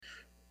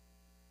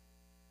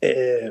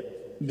آه،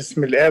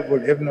 بسم الآب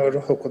والابن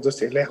والروح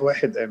القدس إله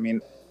واحد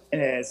آمين.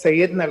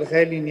 سيدنا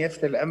الغالي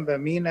نيافة الأنبا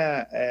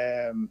مينا،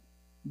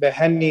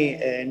 بهني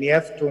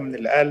نيافته من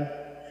القلب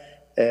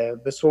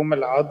بصوم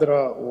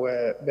العذراء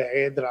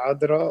وبعيد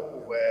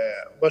العذراء،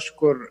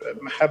 وبشكر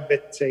محبة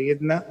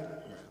سيدنا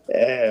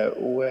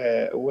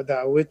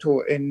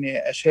ودعوته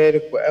إني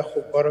أشارك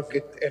وآخد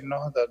بركة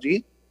النهضة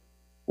دي.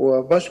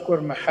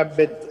 وبشكر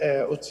محبة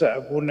قدس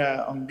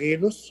أبونا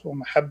أنجيلوس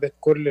ومحبة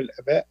كل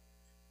الآباء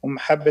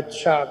ومحبة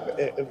شعب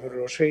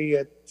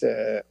إبراشية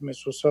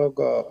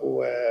ميسوساجا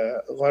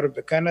وغرب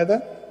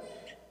كندا.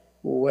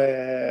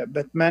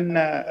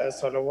 وبتمنى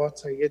صلوات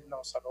سيدنا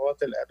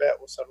وصلوات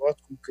الآباء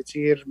وصلواتكم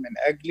كتير من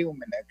أجلي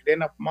ومن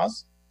أجلنا في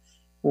مصر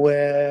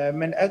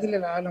ومن أجل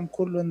العالم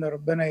كله، إن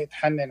ربنا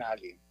يتحنن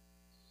علينا.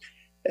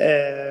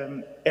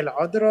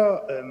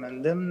 العذراء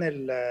من ضمن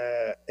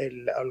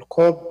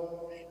الألقاب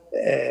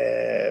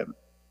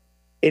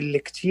اللي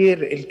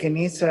كتير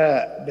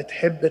الكنيسة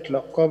بتحب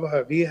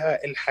تلقبها بيها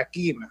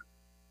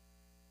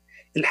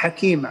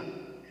الحكيمة.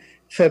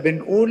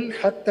 فبنقول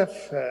حتى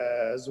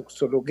في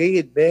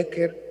زوكسولوجية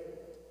باكر: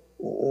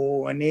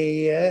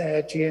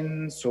 ونيات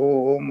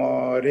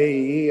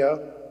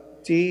سومارية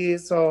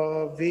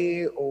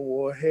تصافي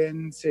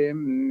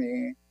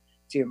وهنسمني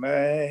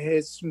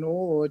تماهس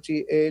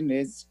نوتي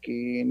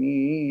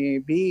انسكيني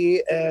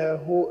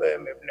بيئه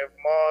ابن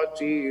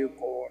بماتي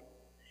كون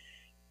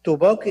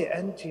تباقي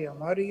أنت يا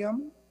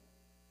مريم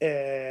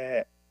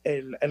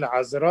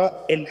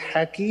العذراء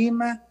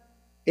الحكيمة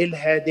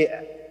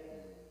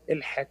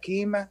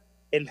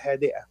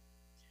الهادئة.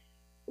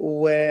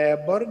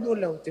 وبرضو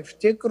لو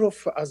تفتكروا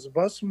في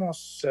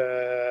أسباسموس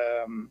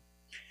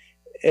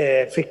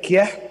في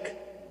كيحك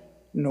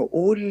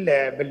نقول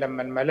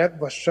لما الملاك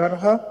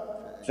بشرها: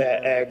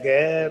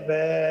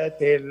 فأجابت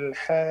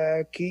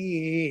الحكيمة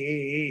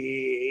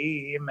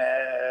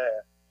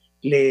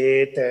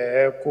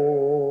لتكون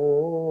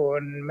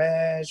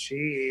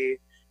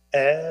مشيئتك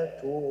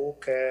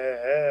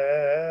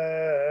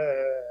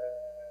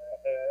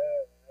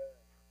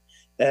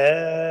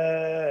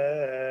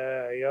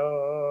يا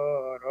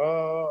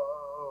رب.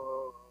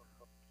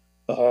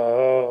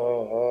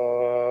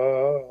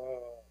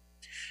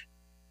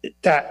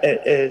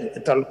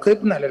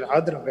 تلقبنا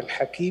للعذراء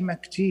بالحكيمة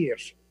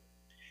كتير،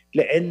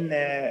 لأن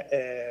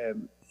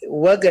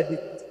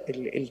وجدت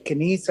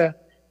الكنيسة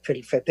في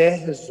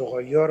الفتاة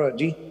الصغيرة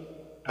دي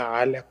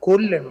على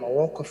كل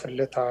المواقف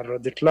اللي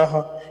تعرضت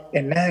لها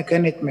إنها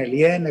كانت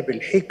مليانة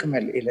بالحكمة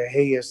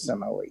الإلهية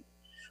السماوية.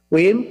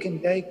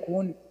 ويمكن ده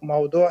يكون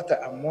موضوع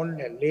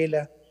تأملنا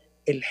الليلة: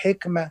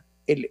 الحكمة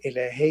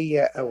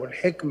الإلهية أو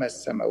الحكمة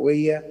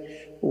السماوية،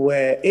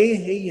 وإيه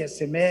هي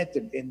سمات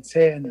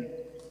الإنسان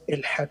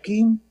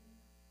الحكيم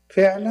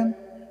فعلا،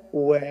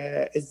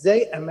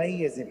 وإزاي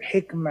أميز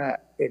الحكمة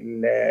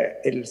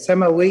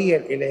السماوية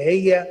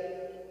الإلهية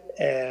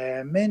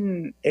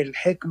من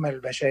الحكمة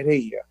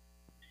البشرية.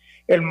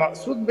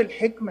 المقصود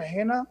بالحكمة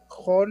هنا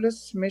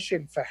خالص مش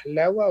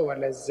الفهلوة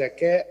ولا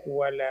الذكاء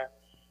ولا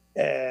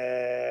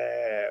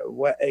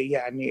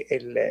يعني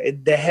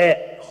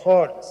الدهاء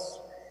خالص.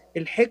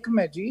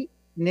 الحكمة دي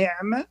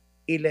نعمة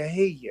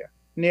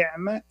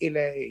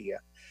إلهية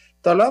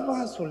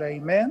طلبها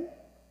سليمان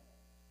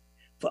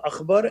في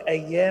أخبار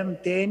أيام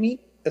تاني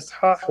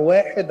إصحاح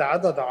 1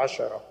 عدد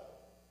 10،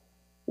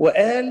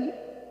 وقال: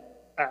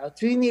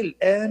 أعطيني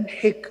الآن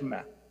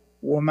حكمة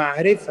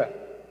ومعرفة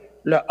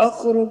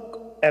لأخرج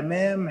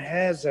أمام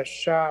هذا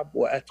الشعب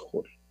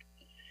وأدخل.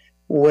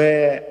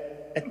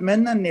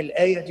 وأتمنى أن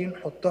الآية دي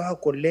نحطها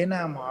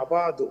كلنا مع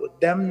بعض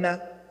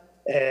قدامنا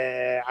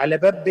على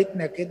باب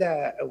بيتنا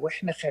كده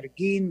وإحنا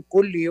خارجين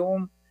كل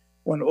يوم،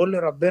 ونقول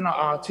لربنا: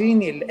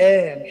 أعطيني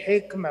الآن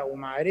حكمة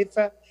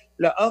ومعرفة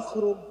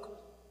لأخرج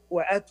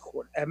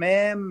وأدخل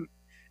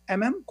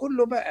أمام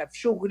كله بقى، في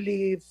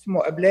شغلي، في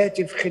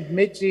مقابلاتي، في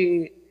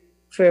خدمتي،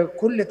 في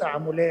كل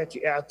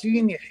تعاملاتي.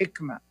 أعطيني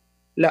حكمة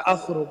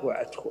لأخرج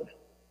وأدخل.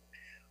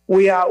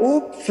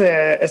 ويعقوب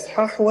في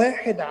إصحاح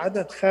 1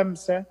 عدد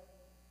 5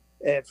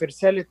 في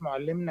رسالة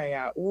معلمنا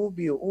يعقوب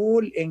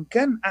يقول: إن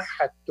كان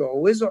أحد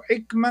تعوزه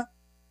حكمة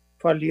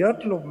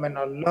فليطلب من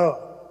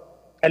الله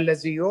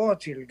الذي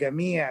يعطي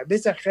الجميع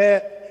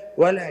بسخاء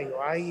ولا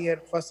يعير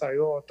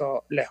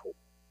فسيعطى له.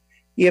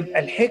 يبقى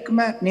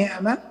الحكمة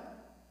نعمة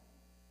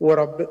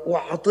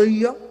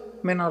وعطية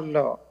من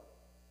الله.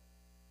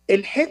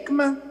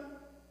 الحكمة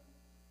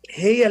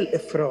هي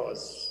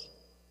الإفراز،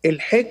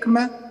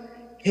 الحكمة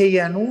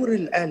هي نور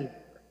القلب،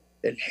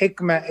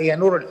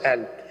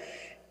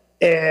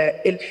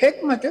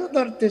 الحكمة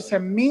تقدر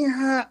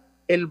تسميها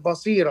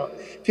البصيرة.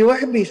 في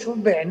واحد بيشوف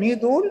بعينيه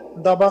دول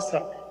ده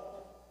بصر،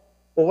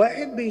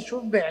 وواحد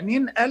بيشوف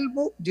بعينين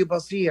قلبه دي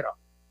بصيرة.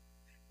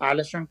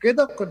 علشان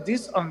كده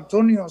القديس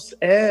أنطونيوس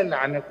قال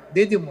عن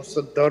ديديموس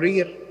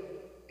الضرير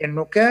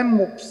إنه كان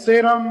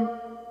مبصرا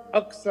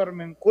أكثر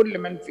من كل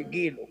من في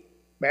جيله،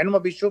 مع إنه ما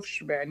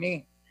بيشوفش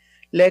بعينيه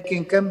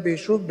لكن كان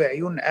بيشوف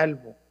بعيون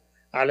قلبه.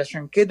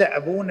 علشان كده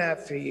أبونا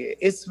في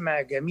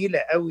اسمة جميلة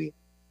قوي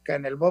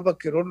كان البابا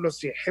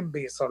كيرلس يحب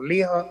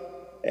يصليها: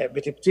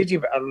 بتبتدي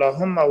بقى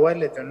اللهم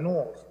والد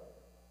النور.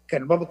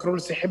 كان بابا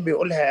كرولس يحب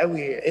يقولها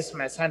قوي،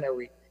 اسمها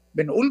ثانوي.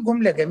 بنقول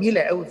جملة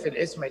جميلة قوي في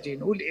الاسم دي،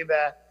 نقول ايه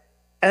بقى؟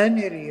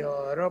 أنر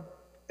يا رب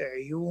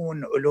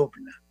عيون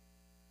قلوبنا.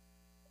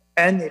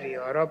 أنر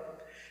يا رب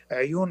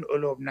عيون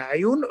قلوبنا.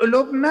 عيون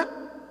قلوبنا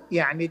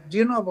يعني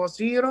ادينا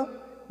بصيرة،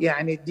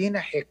 يعني ادينا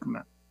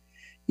حكمة.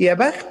 يا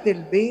بخت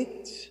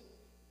البيت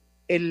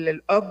اللي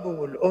الأب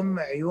والأم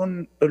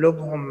عيون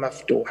قلوبهم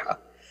مفتوحة،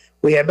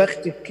 ويا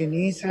بخت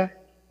الكنيسة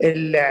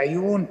اللي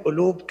عيون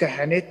قلوب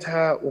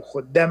كهنتها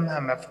وخدامها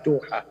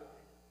مفتوحة،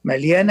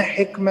 مليانة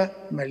حكمة،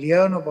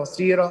 مليانة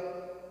بصيرة.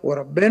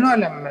 وربنا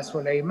لما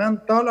سليمان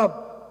طلب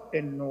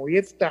إنه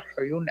يفتح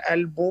عيون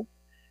قلبه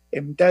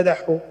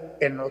امتدحه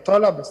إنه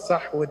طلب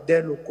الصح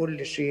واداله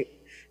كل شيء،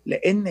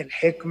 لأن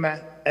الحكمة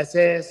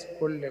أساس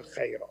كل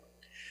الخيرات.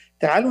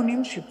 تعالوا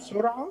نمشي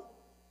بسرعة.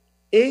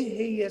 إيه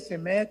هي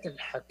سمات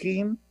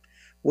الحكيم؟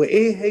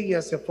 وإيه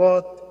هي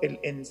صفات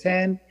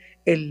الإنسان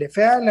اللي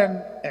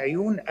فعلا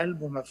عيون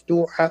قلبه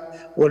مفتوحة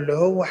واللي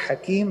هو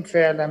حكيم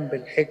فعلا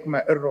بالحكمة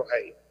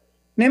الروحية؟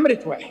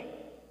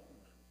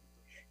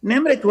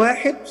 نمرة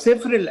واحد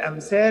سفر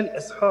الأمثال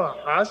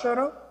إصحاح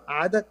 10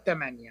 عدد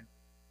 8: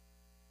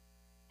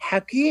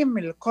 حكيم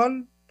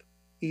القلب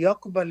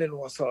يقبل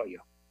الوصايا.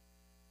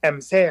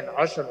 أمثال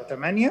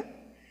 10:8: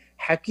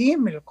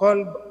 حكيم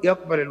القلب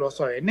يقبل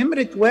الوصايا.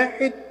 نمرة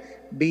واحد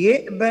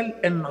بيقبل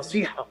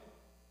النصيحة.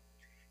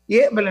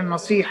 يقبل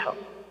النصيحة.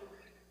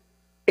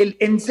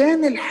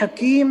 الإنسان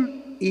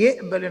الحكيم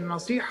يقبل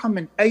النصيحة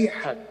من أي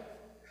حد،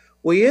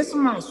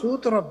 ويسمع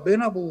صوت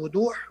ربنا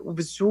بوضوح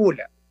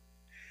وبسهولة.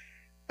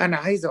 أنا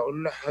عايز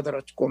أقول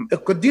لحضراتكم،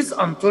 القديس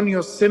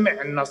أنطونيوس سمع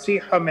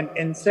النصيحة من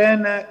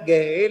إنسانة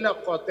جاهلة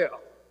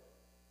خاطئة،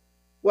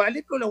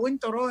 وقالت له لو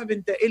أنت راهب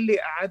أنت إيه اللي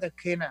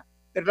قعدك هنا؟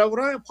 لو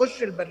راهب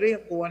خش البرية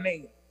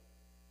الجوانية.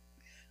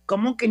 كان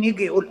ممكن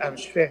يجي يقول أنا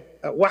مش فاهم،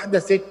 واحدة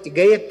ست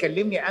جاية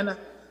تكلمني أنا،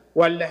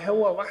 ولا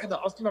هو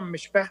واحدة أصلا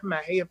مش فاهمة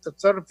هي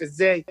بتتصرف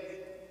إزاي.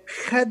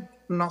 خد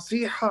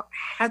نصيحة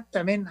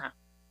حتى منها.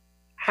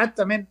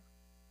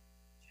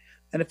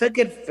 أنا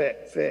فاكر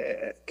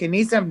في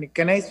كنيسة من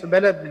الكنائس في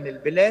بلد من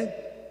البلاد،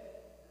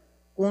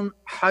 كون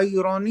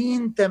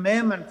حيرانين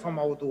تماما في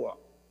موضوع.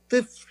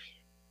 طفل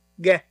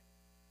جه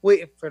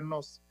وقف في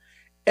النص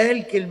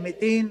قال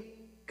كلمتين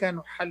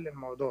كانوا حل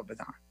الموضوع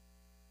بتاعنا.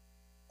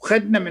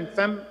 وخدنا من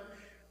فم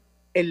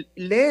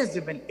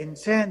لازم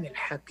الإنسان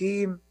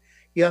الحكيم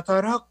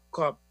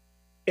يترقب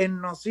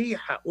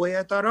النصيحة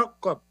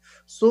ويترقب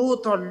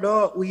صوت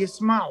الله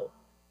ويسمعه.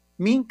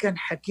 مين كان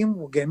حكيم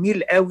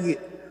وجميل قوي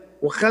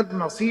وخد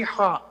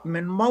نصيحة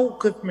من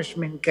موقف مش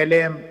من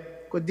كلام؟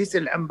 قديس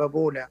الأنبا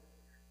بولا،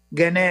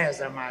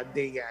 جنازة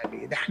معدية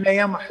عليه، ده احنا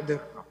ياما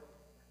حضرنا،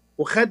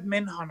 وخد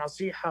منها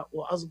نصيحة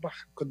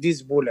وأصبح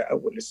قديس بولا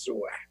أول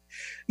السواح.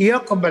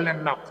 يقبل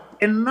النقد.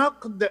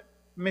 النقد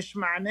مش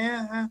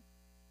معناها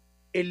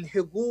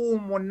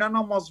الهجوم وإن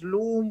أنا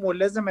مظلوم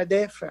ولازم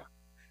أدافع.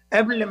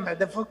 قبل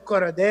ما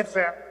أفكر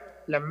أدافع،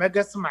 لما أجي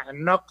أسمع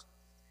النقد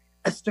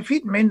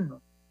أستفيد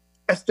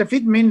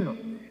منه.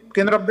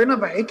 يمكن ربنا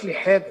بعت لي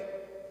حاجة.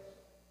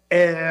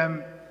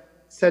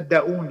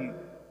 صدقوني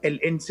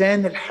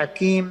الإنسان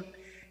الحكيم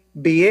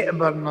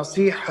بيقبل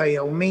نصيحة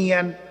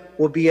يوميا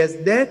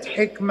وبيزداد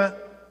حكمة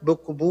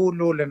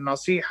بقبوله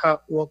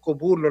للنصيحة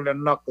وقبوله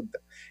للنقد.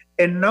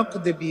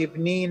 النقد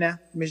بيبنينا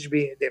مش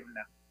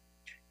بيهدمنا.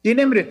 دي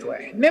نمرة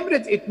واحد.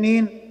 نمرة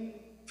اتنين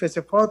في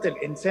صفات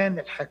الإنسان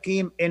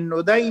الحكيم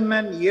إنه دايما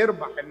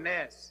يربح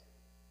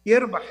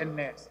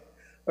الناس.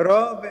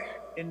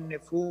 رابح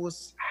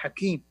النفوس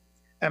حكيم.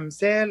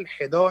 أمثال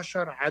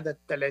 11 عدد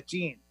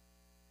 30: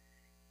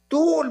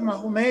 طول ما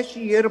هو ماشي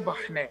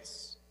يربح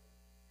ناس.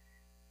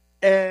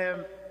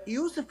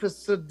 يوسف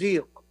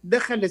الصديق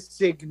دخل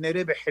السجن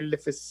ربح اللي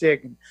في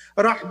السجن،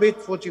 راح بيت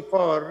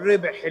فوتيفار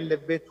ربح اللي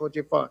في بيت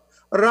فوتيفار،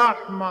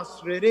 راح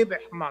مصر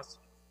ربح مصر.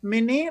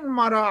 منين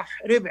ما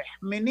راح ربح،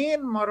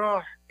 منين ما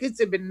راح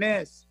كسب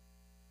الناس.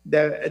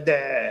 ده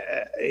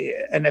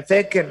أنا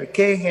فاكر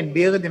كاهن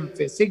بيخدم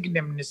في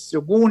سجن من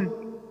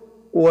السجون،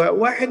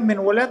 وواحد من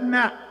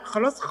ولادنا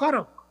خلاص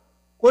خرج،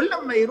 كل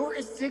ما يروح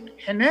السجن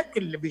هناك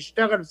اللي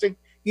بيشتغلوا سجن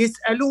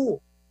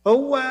يسألوه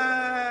هو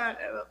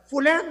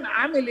فلان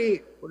عامل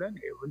ايه؟ فلان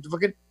ايه؟ انتوا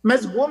فاكرين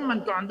مسجون؟ ما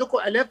انتوا عندكم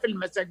آلاف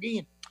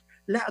المساجين.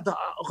 لا ده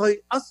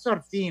أثر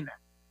فينا،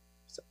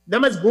 ده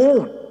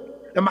مسجون،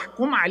 ده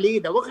محكوم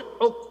عليه، ده واخد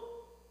حكم.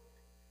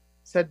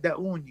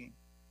 صدقوني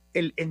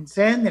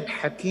الإنسان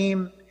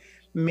الحكيم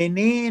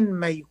منين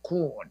ما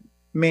يكون،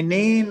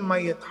 منين ما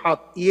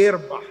يتحط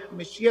يربح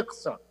مش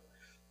يخسر.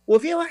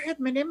 وفي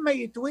واحد منين ما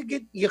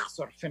يتوجد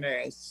يخسر في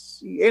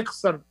ناس،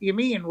 يخسر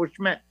يمين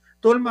وشمال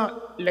طول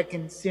ما،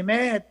 لكن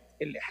سمات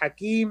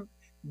الحكيم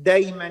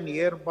دايما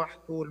يربح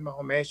طول ما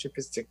هو ماشي في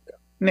السكة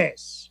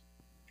ناس.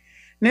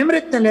 نمرة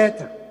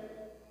 3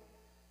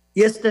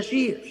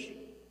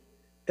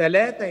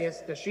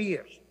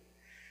 يستشير.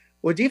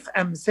 ودي في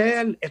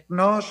أمثال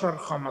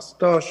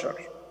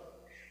 12-15: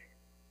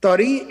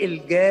 طريق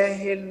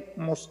الجاهل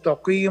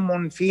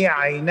مستقيم في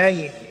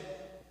عينيه،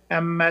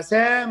 أما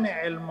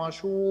سامع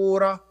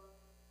المشورة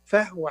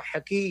فهو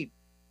حكيم.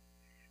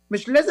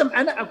 مش لازم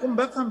أنا أكون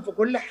بفهم في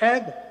كل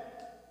حاجة،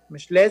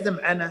 مش لازم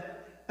أنا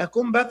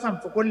أكون بفهم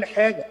في كل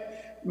حاجة.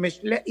 مش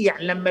لا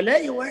يعني لما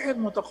الاقي واحد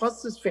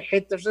متخصص في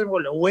حته مش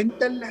بقول هو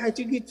انت اللي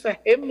هتيجي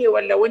تفهمني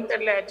ولا وانت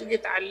اللي هتيجي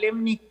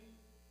تعلمني.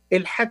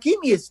 الحكيم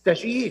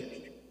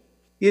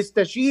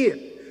يستشير.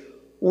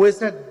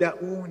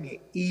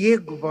 وصدقوني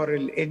يكبر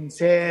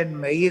الانسان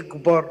ما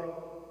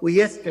يكبر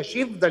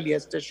ويستشير، يفضل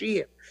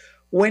يستشير.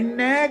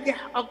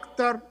 والناجح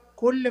اكتر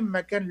كل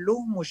ما كان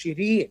له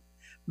مشيرين.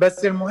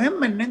 بس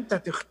المهم ان انت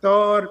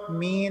تختار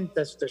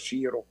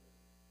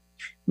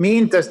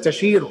مين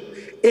تستشيره.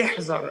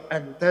 احذر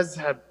أن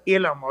تذهب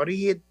إلى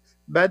مريض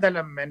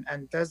بدلا من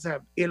أن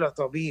تذهب إلى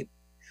طبيب.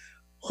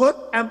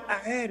 أبقى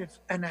عارف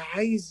أنا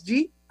عايز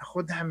دي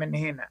أخدها من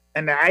هنا،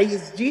 أنا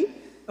عايز دي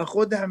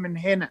أخدها من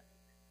هنا.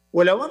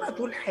 ولو أنا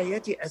طول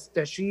حياتي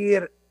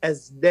أستشير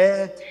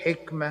أزداد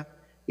حكمة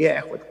يا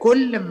أخد.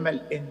 كل ما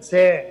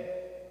الإنسان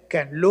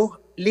كان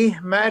ليه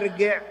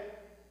مرجع،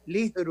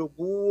 ليه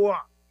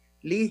رجوع،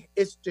 ليه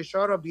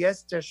استشارة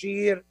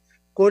بيستشير،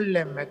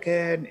 كل ما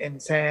كان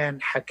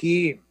إنسان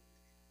حكيم.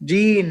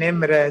 دي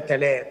نمرة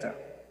 3.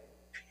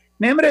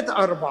 نمرة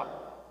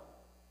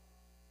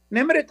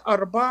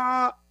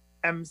 4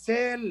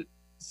 أمثال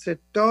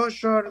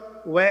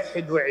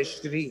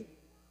 16:21.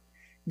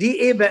 دي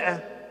إيه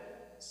بقى؟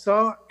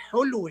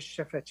 حلو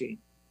الشفتين،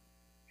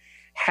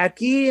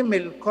 حكيم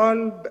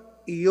القلب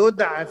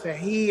يدعى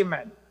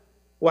فهيما،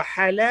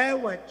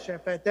 وحلاوة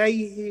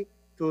شفتيه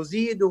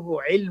تزيده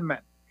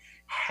علما.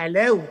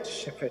 حلاوة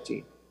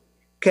الشفتين،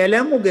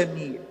 كلامه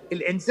جميل.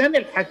 الإنسان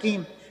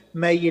الحكيم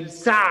ما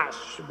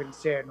يلسعش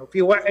بلسانه.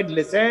 في واحد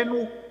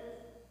لسانه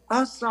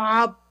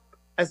أصعب،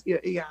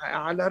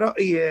 على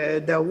رأي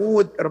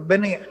داود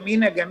ربنا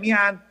يحمينا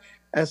جميعا،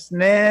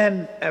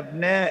 أسنان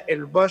أبناء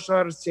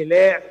البشر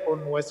سلاح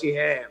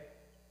وسهام.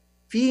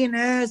 في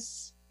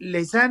ناس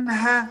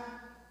لسانها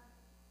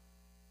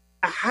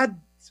أحد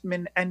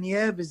من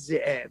أنياب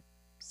الذئاب.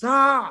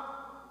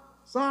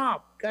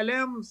 صعب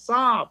كلام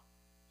صعب.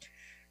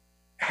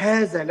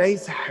 هذا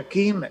ليس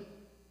حكيما،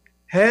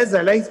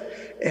 هذا ليس.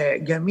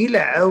 جميلة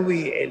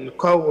قوي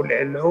القول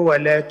اللي هو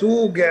لا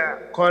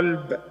توجع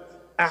قلب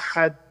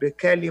أحد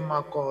بكلمة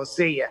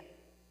قاسية.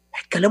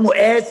 كلامه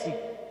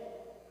قاسي.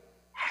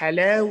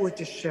 حلاوة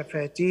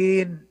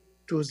الشفتين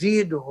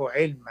تزيده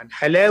علما.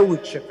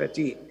 حلاوة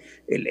شفتين.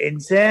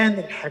 الإنسان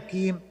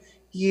الحكيم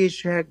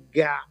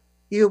يشجع،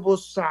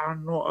 يبص على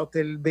النقط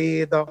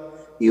البيضاء،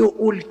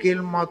 يقول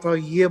كلمة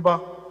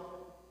طيبة،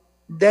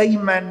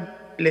 دايما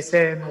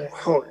لسانه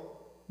حلو.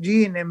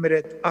 دي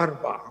نمرة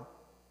 4.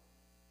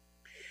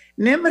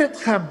 نمرة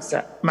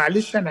 5،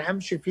 معلش أنا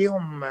همشي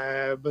فيهم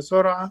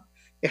بسرعة،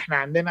 إحنا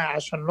عندنا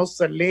عشان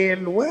نص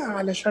الليل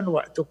وعلشان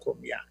وقتكم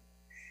يعني.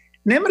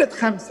 نمرة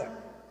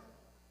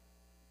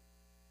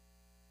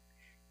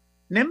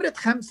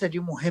 5 دي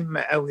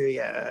مهمة قوي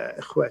يا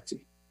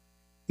إخواتي.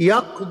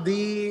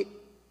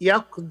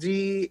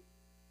 يقضي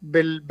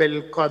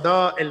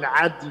بالقضاء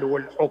العدل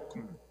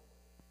والحكم.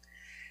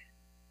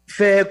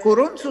 في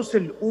كورنثوس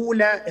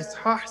الأولى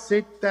إصحاح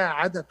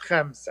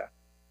 6:5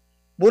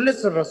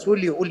 بولس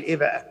الرسول يقول إيه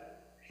بقى؟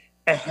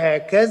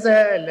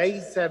 أهكذا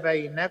ليس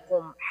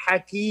بينكم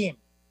حكيم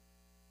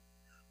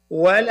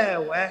ولا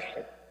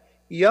واحد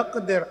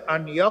يقدر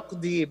أن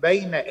يقضي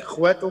بين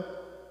إخوته.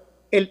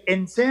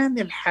 الإنسان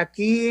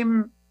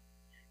الحكيم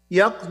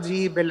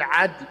يقضي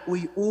بالعدل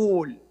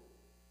ويقول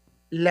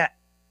لا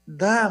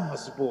ده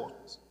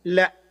مظبوط،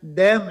 لا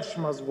ده مش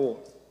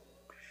مظبوط.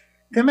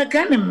 في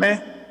مكان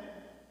ما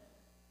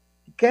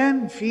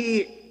كان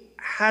في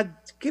حد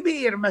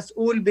كبير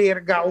مسؤول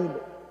بيرجعوا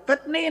له،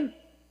 فاتنين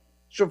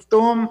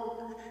شفتهم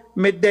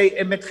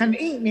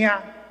متخانقين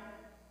يعني.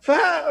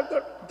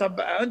 طب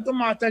انتم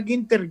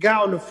محتاجين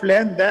ترجعوا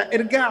لفلان ده،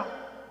 ارجعوا.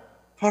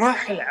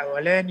 فراح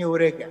الاولاني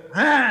ورجع.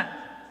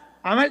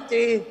 عملت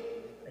ايه؟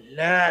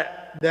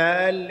 لا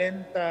ده اللي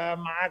انت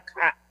معاك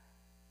حق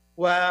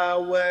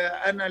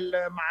وانا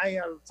اللي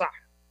معايا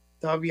الصح.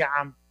 طب يا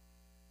عم.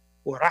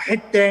 وراح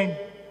التاني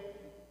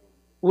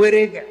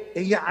ورجع.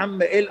 ايه يا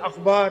عم ايه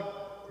الاخبار؟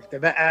 قلت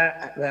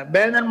بقى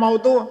بان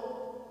الموضوع.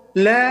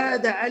 لا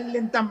ده قال لي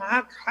انت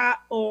معاك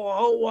حق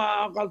وهو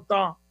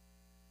غلطان.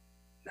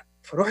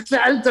 فرحت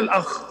سألت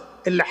الأخ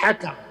اللي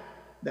حكم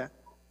ده،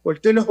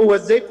 قلت له هو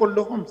ازاي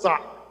كلهم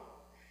صح؟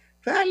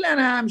 فقال لي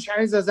أنا مش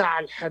عايز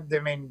أزعل حد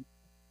مني.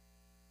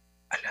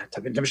 قال لي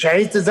طب أنت مش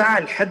عايز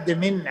تزعل حد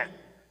منا،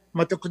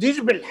 ما تقضيش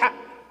بالحق،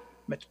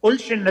 ما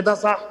تقولش إن ده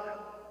صح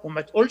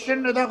وما تقولش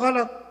إن ده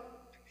غلط.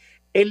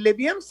 اللي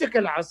بيمسك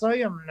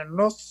العصاية من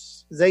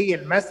النص زي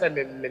المثل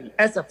اللي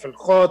للأسف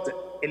الخاطئ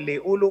اللي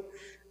يقولوا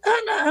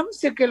أنا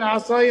أمسك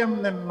العصاية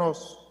من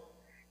النص.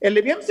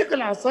 اللي بيمسك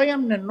العصاية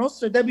من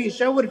النص ده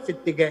بيشاور في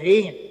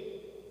اتجاهين،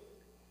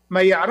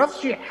 ما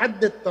يعرفش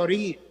يحدد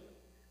طريق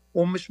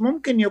ومش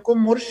ممكن يكون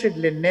مرشد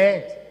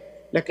للناس.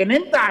 لكن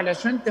انت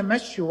علشان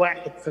تمشي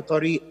واحد في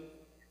طريق،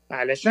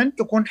 علشان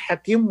تكون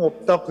حكيم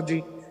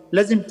وبتقضي،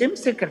 لازم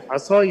تمسك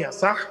العصاية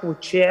صح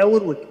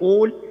وتشاور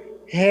وتقول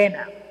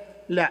هنا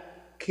لا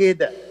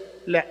كده،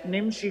 لا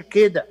نمشي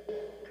كده.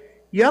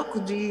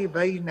 يقضي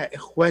بين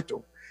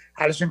إخوته.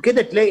 علشان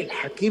كده تلاقي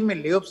الحكيم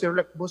اللي يبصر يقول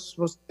لك بص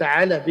بص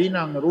تعالى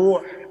بينا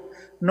نروح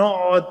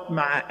نقعد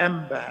مع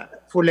أنبا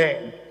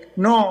فلان،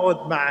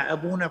 نقعد مع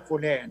أبونا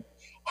فلان،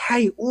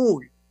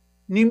 هيقول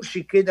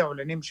نمشي كده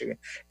ولا نمشي كده.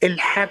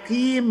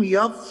 الحكيم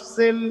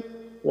يفصل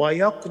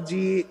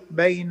ويقضي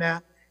بين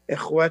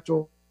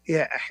إخوته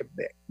يا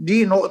أحبائي.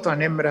 دي نقطة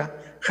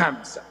نمرة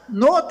 5.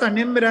 نقطة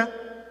نمرة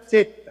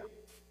 6.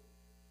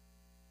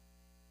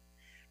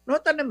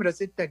 نقطة نمرة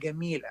 6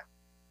 جميلة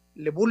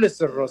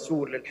لبولس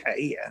الرسول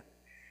الحقيقة.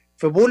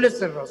 في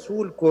بولس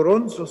الرسول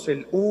كورنثوس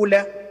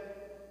الأولى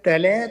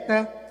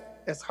 3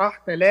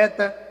 إصحاح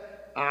 3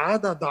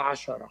 عدد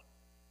 10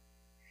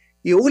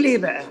 يقول إيه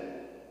بقى؟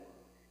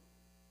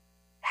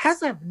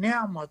 حسب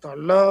نعمة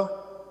الله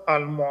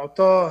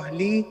المعطاه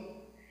لي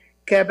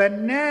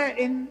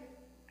كبناء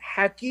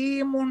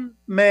حكيم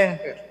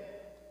ماهر.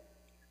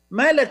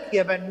 مالك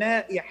يا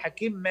بناء يا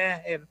حكيم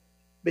ماهر؟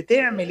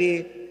 بتعمل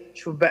ايه؟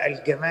 شوف بقى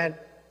الجمال.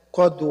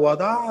 قد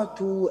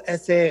وضعت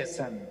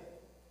أساسا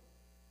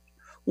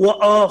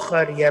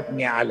وآخر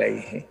يبني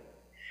عليه.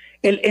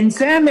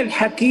 الإنسان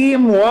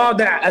الحكيم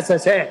واضع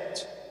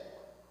أساسات،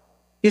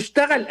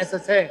 يشتغل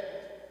أساسات،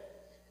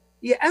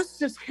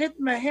 يأسس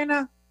خدمة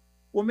هنا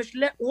ومش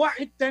لا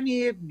واحد تاني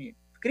يبني.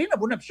 فاكرين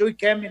أبونا بشوي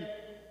كامل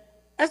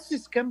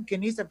أسس كم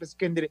كنيسة في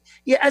اسكندرية؟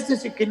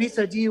 يأسس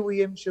الكنيسة دي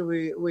ويمشي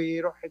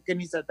ويروح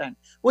الكنيسة تاني،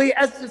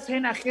 ويأسس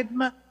هنا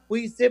خدمة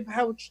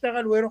ويسيبها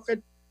وتشتغل ويروح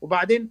خدمة.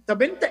 وبعدين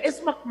طب أنت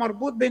اسمك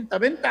مربوط بين،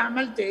 طب أنت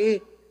عملت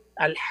إيه؟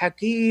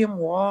 الحكيم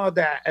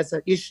واضع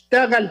أساس،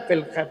 يشتغل في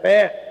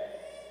الخفاء،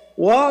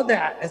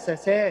 واضع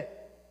أساسات.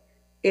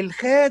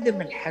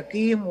 الخادم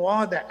الحكيم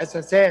واضع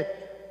أساسات.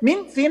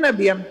 مين فينا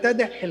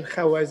بيمتدح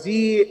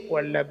الخوازيق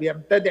ولا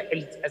بيمتدح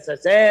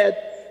الأساسات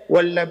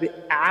ولا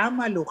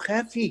عمله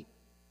خفي؟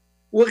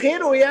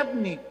 وغيره يا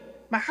ابني،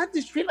 ما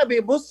حدش فينا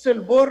بيبص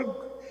البرج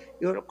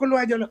كل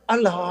واحد يقول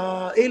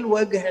الله ايه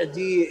الوجهه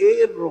دي،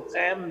 ايه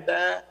الرخام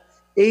ده،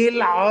 ايه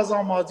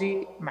العظمه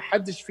دي. ما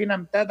حدش فينا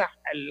امتدح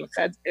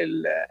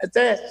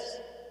الاساس.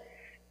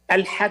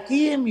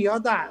 الحكيم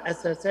يضع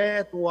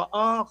اساسات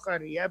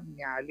واخر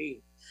يبني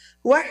عليه.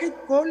 واحد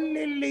كل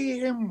اللي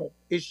يهمه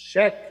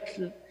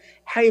الشكل،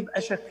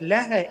 هيبقى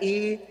شكلها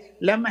ايه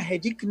لما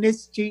هدي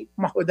كنيستي،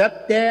 ما هو ده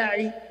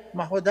بتاعي،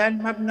 ما هو ده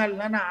المبنى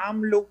اللي انا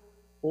عامله.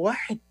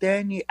 واحد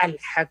تاني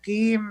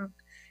الحكيم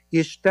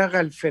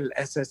يشتغل في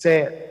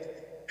الاساسات.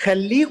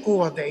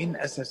 خليكوا واضعين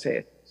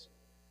اساسات،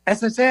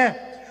 اساسات.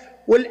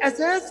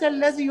 والاساس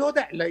الذي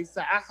يوضع، ليس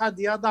احد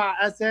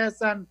يضع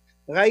اساسا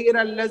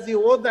غير الذي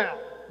وضع.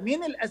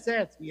 مين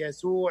الاساس؟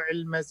 يسوع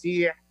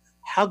المسيح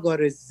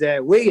حجر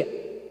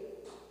الزاويه.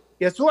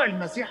 يسوع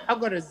المسيح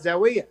حجر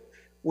الزاويه،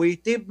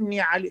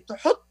 وتبني عليه،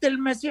 تحط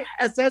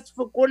المسيح اساس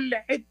في كل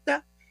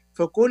حته،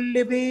 في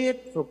كل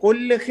بيت، في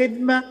كل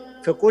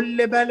خدمه، في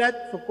كل بلد،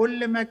 في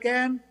كل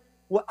مكان،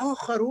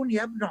 واخرون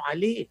يبنوا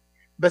عليه.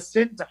 بس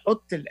انت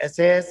حط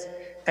الاساس.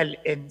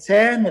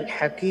 الانسان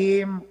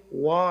الحكيم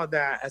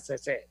واضع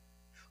اساسات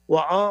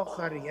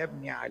واخر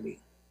يبني عليه.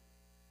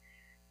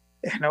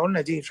 احنا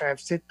قلنا دي مش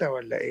عارف 6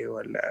 ولا ايه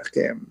ولا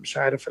كام، مش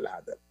عارف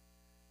العدد،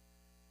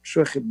 مش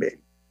واخد بالي.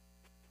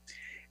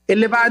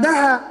 اللي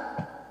بعدها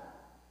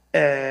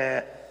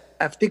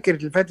افتكر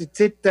اللي فاتت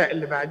 6،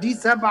 اللي بعديه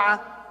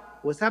 7.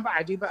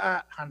 و7 دي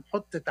بقى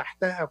هنحط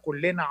تحتها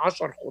كلنا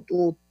 10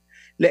 خطوط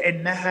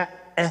لانها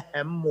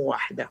اهم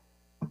واحدة.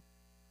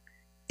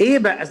 ايه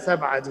بقى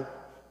 7 دي؟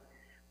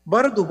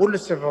 برضو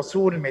بولس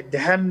الرسول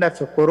مديهالنا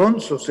في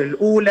كورنثوس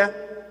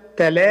الاولى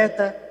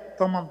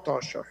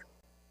 3:18.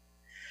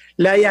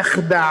 لا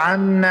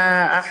يخدعن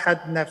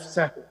احد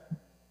نفسه.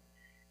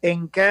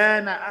 ان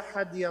كان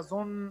احد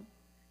يظن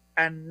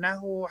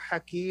انه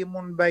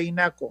حكيم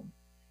بينكم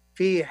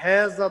في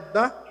هذا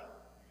الدهر،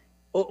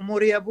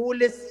 أؤمر يا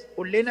بولس،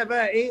 قول لنا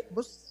بقى ايه؟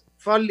 بص،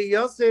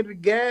 فليصر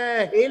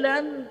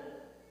جاهلا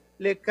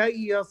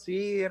لكي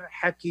يصير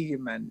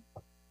حكيما.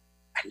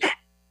 لا،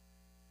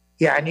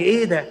 يعني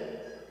ايه ده؟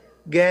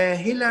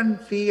 جاهلا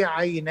في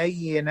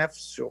عيني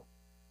نفسه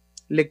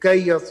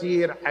لكي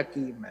يصير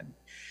حكيما.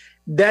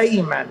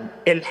 دايما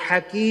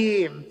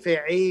الحكيم في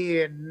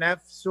عين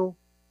نفسه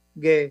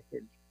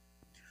جاهل،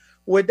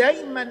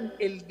 ودايما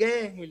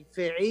الجاهل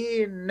في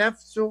عين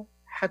نفسه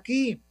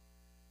حكيم.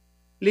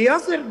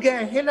 ليصر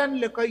جاهلا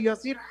لكي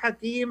يصير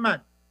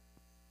حكيما.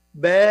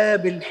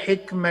 باب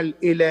الحكمة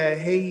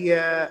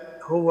الإلهية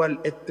هو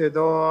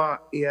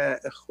الاتضاع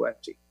يا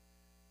إخوتي،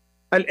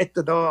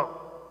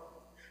 الاتضاع.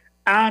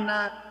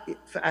 أنا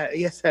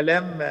يا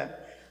سلام،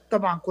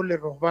 طبعا كل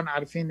الرهبان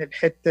عارفين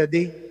الحتة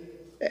دي.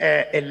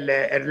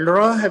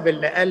 الراهب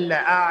اللي قال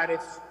لا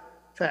أعرف،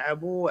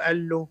 فأبوه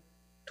قال له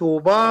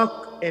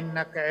طوباك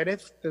إنك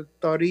عرفت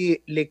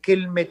الطريق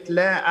لكلمة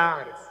لا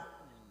أعرف.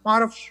 ما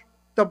أعرفش.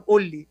 طب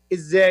قول لي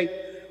إزاي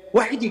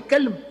واحد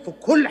يتكلم في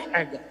كل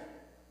حاجة،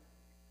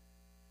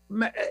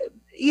 ما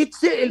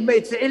يتسأل ما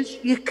يتسألش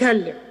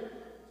يتكلم،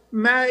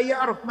 ما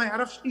يعرف ما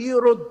يعرفش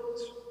يرد؟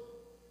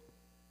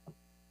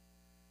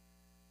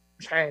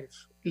 مش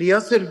عارف.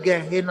 ليصر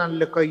جاهلا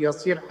لكي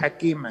يصير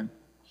حكيما.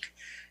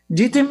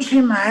 دي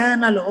تمشي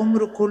معانا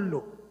العمر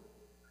كله،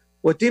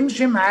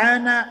 وتمشي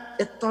معانا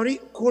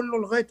الطريق كله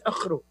لغاية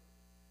آخره،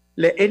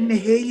 لأن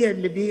هي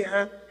اللي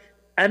بيها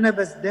أنا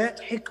بزداد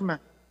حكمة،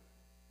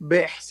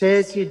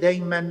 بإحساسي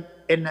دايما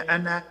إن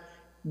أنا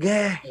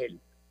جاهل.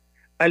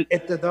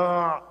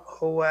 الاتضاع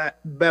هو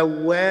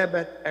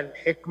بوابة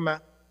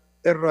الحكمة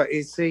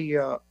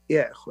الرئيسية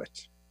يا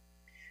إخوتي.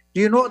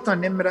 دي نقطة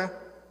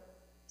نمرة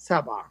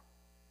 7.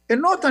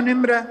 النقطة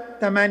نمرة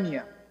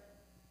 8.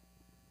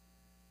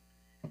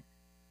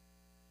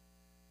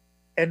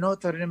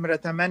 النقطة نمرة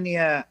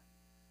 8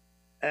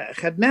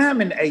 خدناها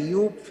من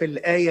أيوب في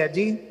الآية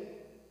دي،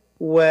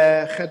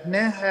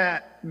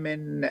 وخدناها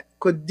من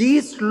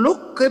قديس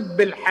لقب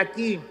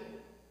بالحكيم.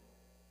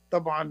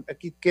 طبعا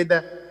أكيد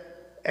كده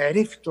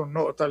عرفتوا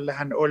النقطة اللي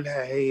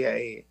هنقولها هي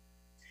إيه.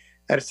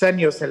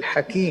 أرسانيوس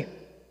الحكيم.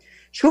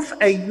 شوف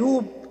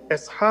أيوب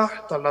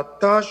إصحاح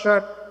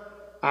 13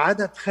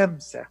 عدد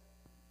 5،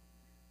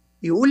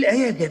 يقول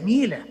آية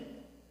جميلة: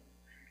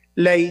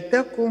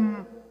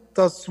 ليتكم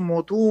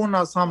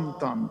تصمتون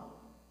صمتا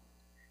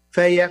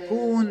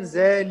فيكون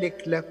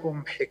ذلك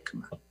لكم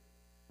حكمة.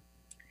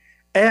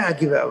 آية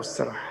عجيبة أوي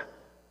الصراحة.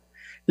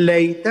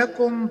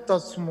 ليتكم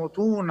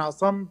تصمتون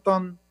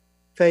صمتا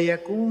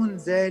فيكون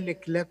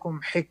ذلك لكم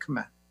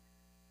حكمة.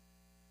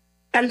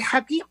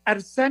 الحكيم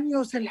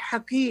أرسانيوس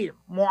الحكيم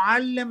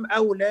معلم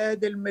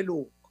أولاد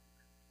الملوك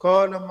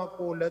قال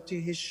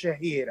مقولته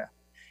الشهيرة: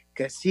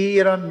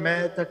 كثيرا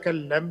ما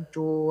تكلمت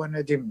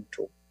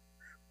وندمت،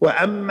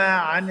 وأما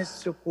عن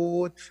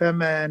السكوت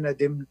فما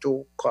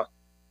ندمت قط.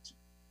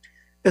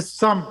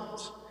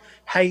 الصمت،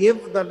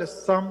 هيفضل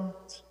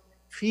الصمت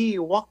في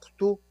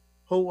وقته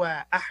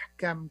هو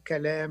أحكم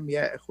كلام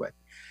يا إخوات.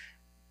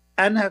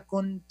 أنا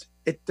كنت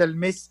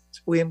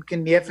اتلمست،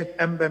 ويمكن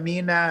يافت أنبا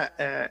مينا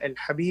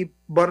الحبيب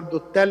برضو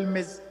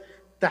التلمذ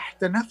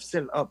تحت نفس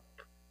الأب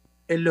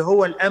اللي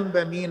هو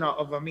الأنبا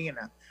مينا أفا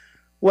مينا،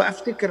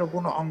 وافتكر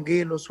ابونا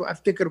انجيلوس،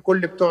 وافتكر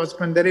كل بتوع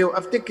اسكندريه،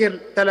 وافتكر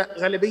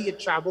غالبيه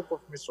شعبكم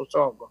في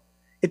ميسوساغا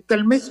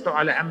اتلمستوا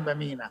على انبا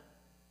مينا.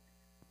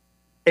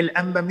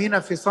 الانبا مينا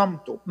في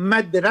صمته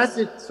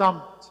مدرسه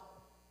صمت.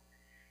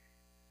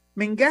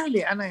 من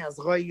جهلي انا يا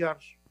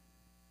صغير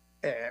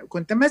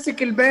كنت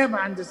ماسك الباب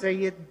عند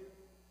سيدنا،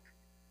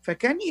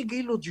 فكان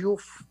يجي له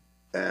ضيوف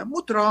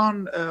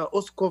مطران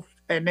اسقف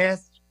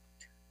ناس،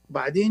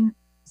 وبعدين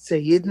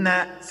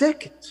سيدنا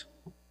ساكت.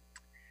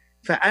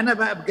 فانا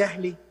بقى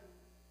بجهلي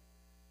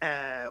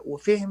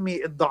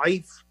وفهمي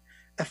الضعيف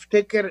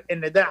افتكر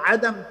ان ده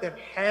عدم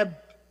ترحاب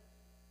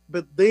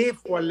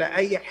بالضيف ولا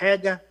اي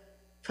حاجه،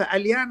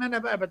 فقال يعني انا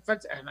بقى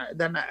بتفلسف.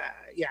 انا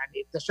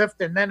يعني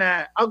اكتشفت ان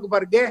انا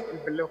اكبر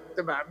جاهل باللي كنت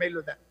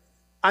بعمله ده.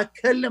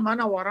 اتكلم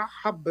انا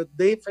وارحب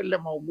بالضيف اللي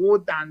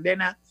موجود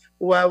عندنا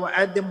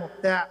واقدم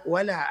وبتاع،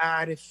 ولا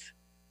اعرف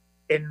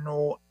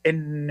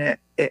ان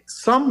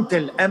صمت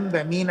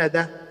الانبا مينا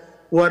ده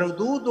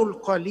وردوده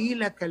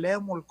القليله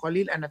كلامه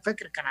القليل. انا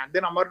فاكر كان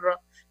عندنا مره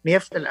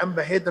نيافه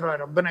الانبا هدرة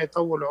ربنا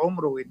يطول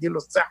عمره ويديله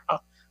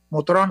الصحه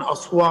مطران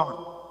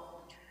اسوان،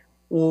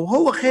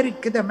 وهو خارج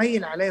كده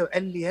ميل عليا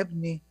وقال لي: يا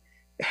ابني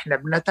احنا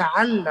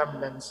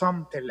بنتعلم من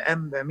صمت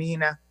الانبا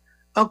مينا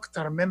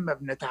اكتر مما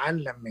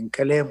بنتعلم من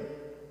كلامه.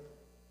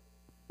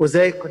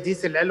 وزي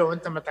القديس اللي قال له: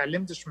 وانت ما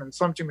اتعلمتش من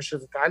صمتي مش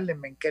هتتعلم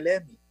من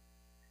كلامي.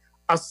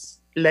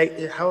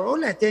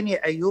 هقولها تاني،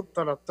 أيوب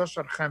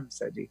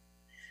 13:5 دي: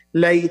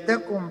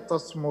 ليتكم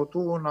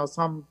تصمتون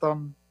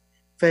صمتا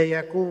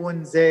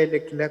فيكون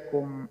ذلك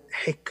لكم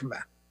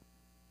حكمة.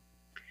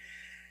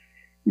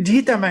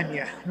 دي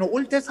 8.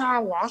 نقول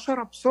 9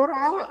 و10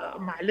 بسرعة،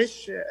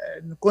 معلش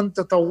كنت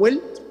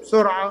طولت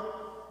بسرعة،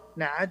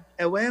 نعد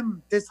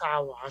أوام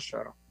 9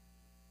 و10.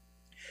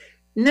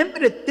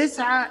 نمرة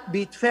 9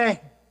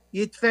 بيتفاهم.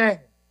 يتفاهم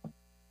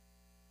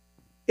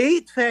إيه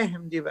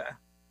يتفاهم دي بقى؟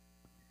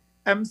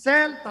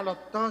 أمثال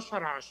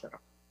 13:10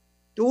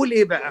 تقول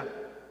إيه بقى؟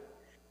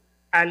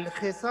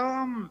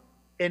 الخصام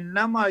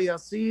إنما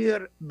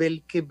يصير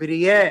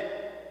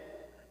بالكبرياء،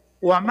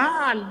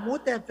 ومع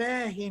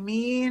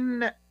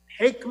المتفاهمين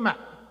حكمة.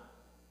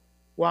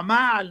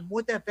 ومع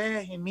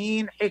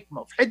المتفاهمين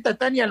حكمة. وفي حتة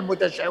تانية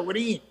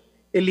المتشاورين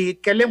اللي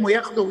يتكلموا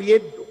ياخدوا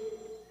ويدوا.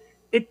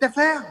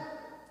 التفاهم،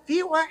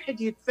 في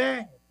واحد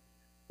يتفاهم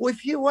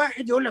وفي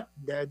واحد يقول لك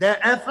ده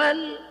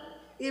قفل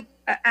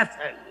يبقى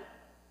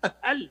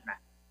قفلنا،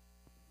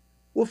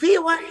 وفي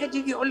واحد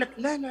يجي يقول لك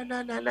لا لا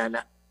لا لا لا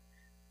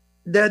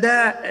لا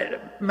ده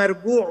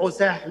مرجوعه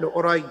سهل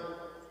قريب.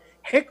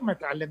 حكمة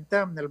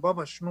اتعلمتها من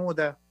البابا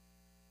شنودة،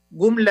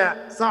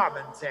 جملة صعب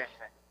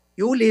انساها.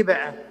 يقول ايه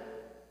بقى؟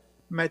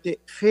 ما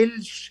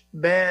تقفلش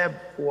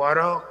باب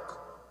وراك،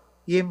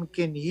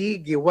 يمكن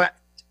يجي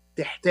وقت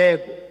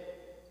تحتاجه.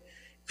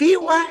 في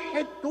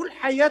واحد طول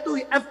حياته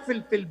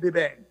يقفل في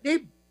البيبان،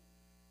 دي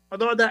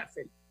الموضوع ده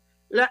اقفل،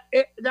 لا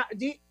لا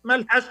دي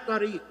ملهاش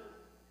طريق.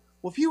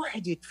 وفي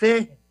واحد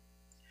يتفاهم،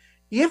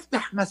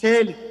 يفتح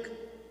مسالك،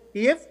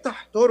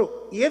 يفتح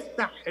طرق،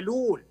 يفتح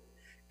حلول.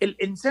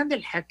 الانسان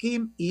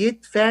الحكيم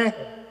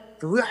يتفاهم.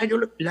 في واحد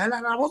يقول لك لا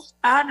لا لا بص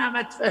انا ما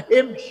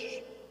اتفهمش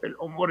في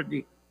الامور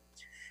دي.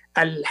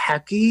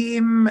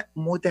 الحكيم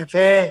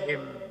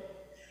متفاهم.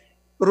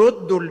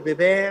 ردوا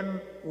البيبان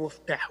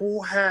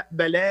وافتحوها،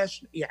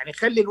 بلاش يعني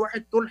خلي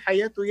الواحد طول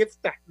حياته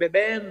يفتح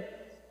بيبان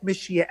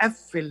مش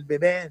يقفل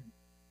بيبان.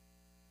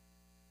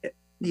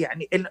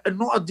 يعني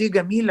النقط دي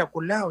جميلة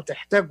كلها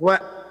وتحتاج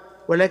وقت،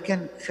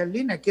 ولكن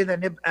خلينا كده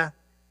نبقى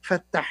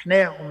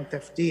فتحناهم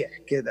تفتيح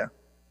كده،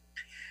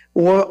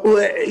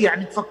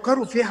 ويعني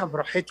تفكروا فيها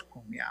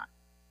براحتكم. يعني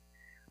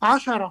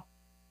 10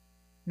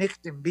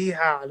 نختم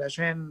بيها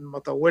علشان ما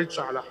اطولش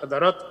على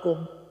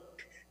حضراتكم.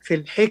 في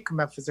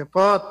الحكمة في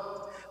صفات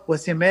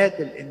وسمات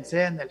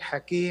الإنسان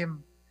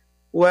الحكيم: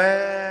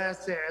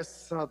 واسع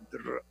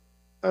الصدر،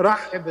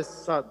 رحب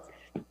الصدر.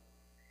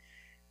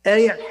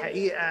 آية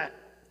الحقيقة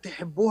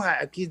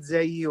تحبوها أكيد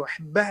زيي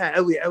وأحبها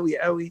أوي أوي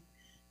أوي،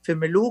 في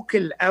ملوك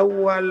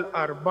الأول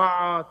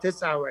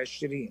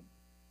 4:29.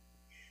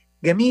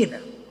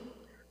 جميلة: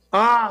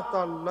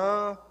 أعطى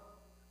الله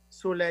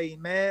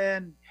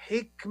سليمان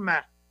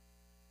حكمة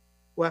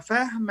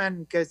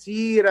وفهما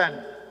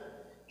كثيرا.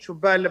 شوف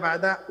بقى اللي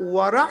بعدها: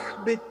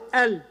 ورحبة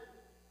قلب،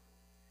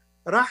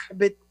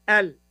 رحبة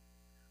قلب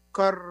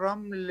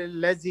كالرمل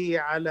الذي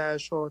على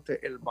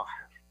شاطئ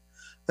البحر.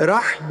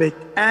 رحبة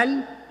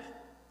قلب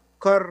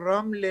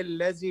كالرمل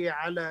الذي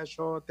على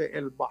شاطئ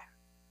البحر.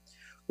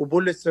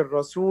 وبولس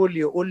الرسول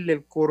يقول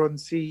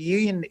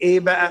للكورنثيين ايه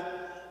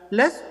بقى؟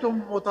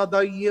 لستم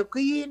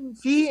متضيقين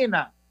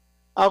فينا،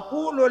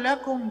 أقول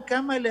لكم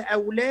كما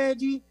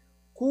لأولادي،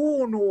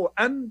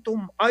 كونوا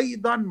أنتم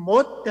أيضا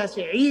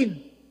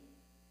متسعين.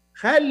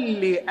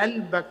 خلي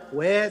قلبك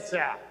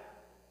واسع،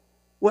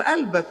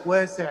 وقلبك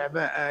واسع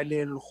بقى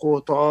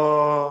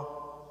للخطاة،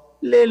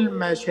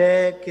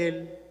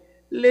 للمشاكل،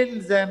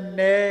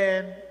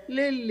 للزنان،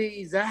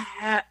 للي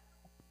يزهق.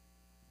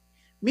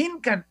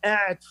 مين كان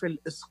قاعد في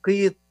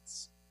الإسقيط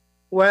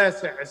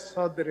واسع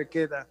الصدر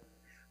كده؟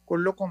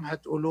 كلكم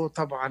هتقولوه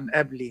طبعا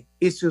قبلي: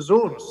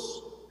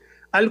 إيسوزوروس،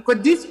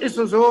 القديس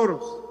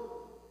إيسوزوروس.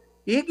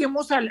 يجي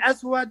موسى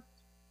الأسود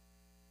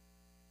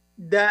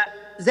ده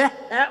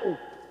زهقه،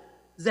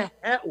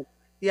 زهقه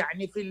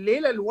يعني في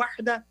الليلة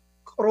الواحدة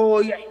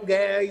رايح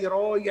جاي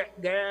رايح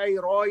جاي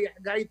رايح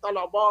جاي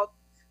طلبات.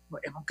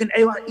 ممكن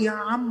ايوه يا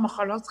عم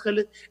خلاص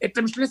خلص، انت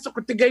مش لسه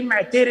كنت جاي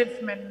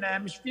معترف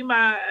من مش في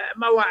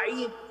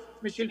مواعيد،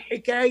 مش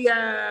الحكايه.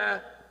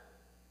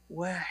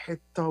 واحد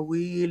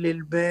طويل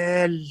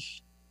البال.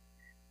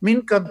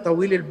 مين كان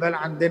طويل البال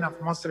عندنا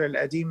في مصر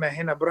القديمه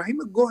هنا؟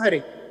 ابراهيم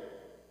الجوهري،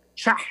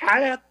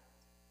 شحات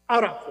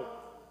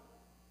قرفه.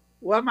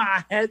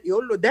 ومع هذا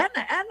يقول له: ده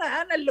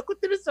انا اللي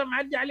كنت لسه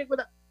معدي عليك.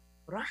 وده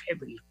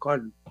رحب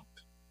القلب،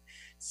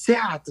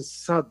 سعة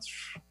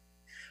الصدر،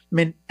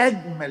 من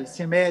أجمل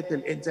سمات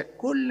الإنسان.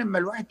 كل ما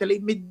الواحد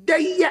تلاقيه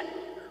متضيق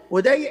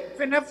وضايق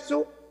في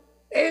نفسه،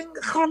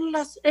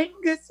 خلص،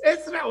 انجز،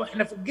 اسرع.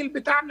 واحنا في الجيل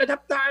بتاعنا ده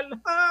بتاع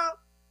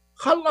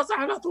خلص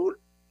على طول.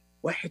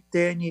 واحد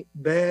تاني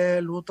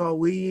باله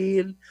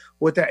طويل،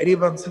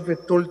 وتقريبا صفة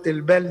طولة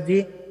البال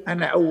دي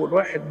أنا أول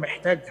واحد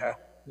محتاجها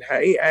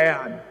الحقيقة.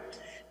 يعني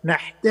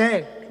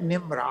نحتاج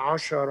نمرة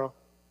 10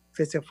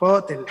 في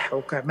صفات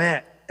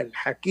الحكماء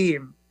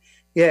الحكيم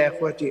يا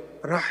إخوتي: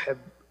 رحب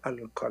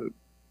القلب،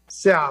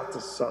 سعة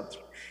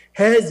الصدر.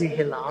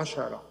 هذه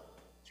 10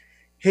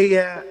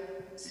 هي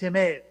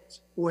سمات،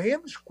 وهي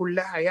مش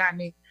كلها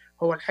يعني،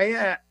 هو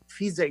الحقيقة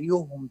في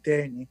زيهم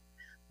تاني،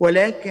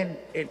 ولكن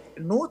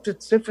نقطة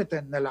صفة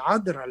أن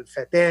العذراء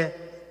الفتاة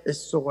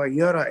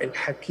الصغيرة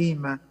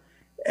الحكيمة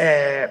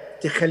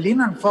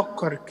تخلينا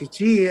نفكر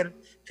كتير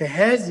في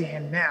هذه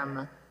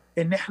النعمة،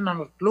 إن احنا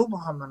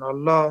نطلبها من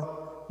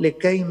الله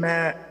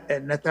لكيما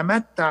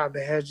نتمتع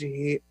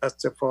بهذه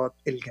الصفات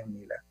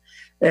الجميلة.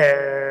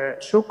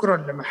 شكرا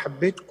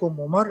لمحبتكم،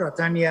 ومرة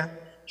تانية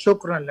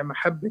شكرا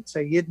لمحبة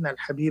سيدنا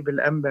الحبيب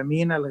الأنبا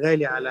مينا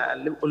الغالي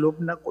على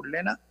قلوبنا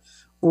كلنا،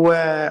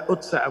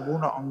 وقدس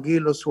أبونا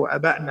أنجيلوس،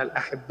 وأبائنا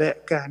الأحباء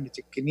كهنة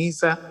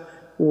الكنيسة.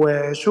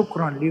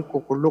 وشكرا لكم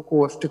كلكم،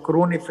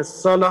 وافتكروني في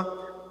الصلاة،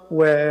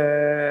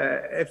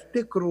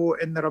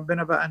 وافتكروا ان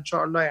ربنا بقى ان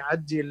شاء الله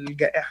يعدي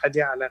الجائحة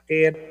دي على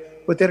خير،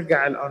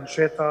 وترجع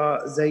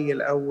الأنشطة زي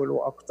الأول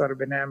وأكتر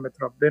بنعمة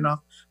ربنا.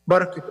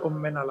 بركة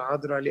أمنا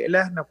العذراء،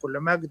 لإلهنا كل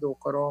مجد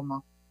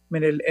وكرامة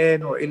من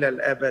الآن وإلى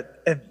الأبد،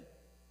 آمين.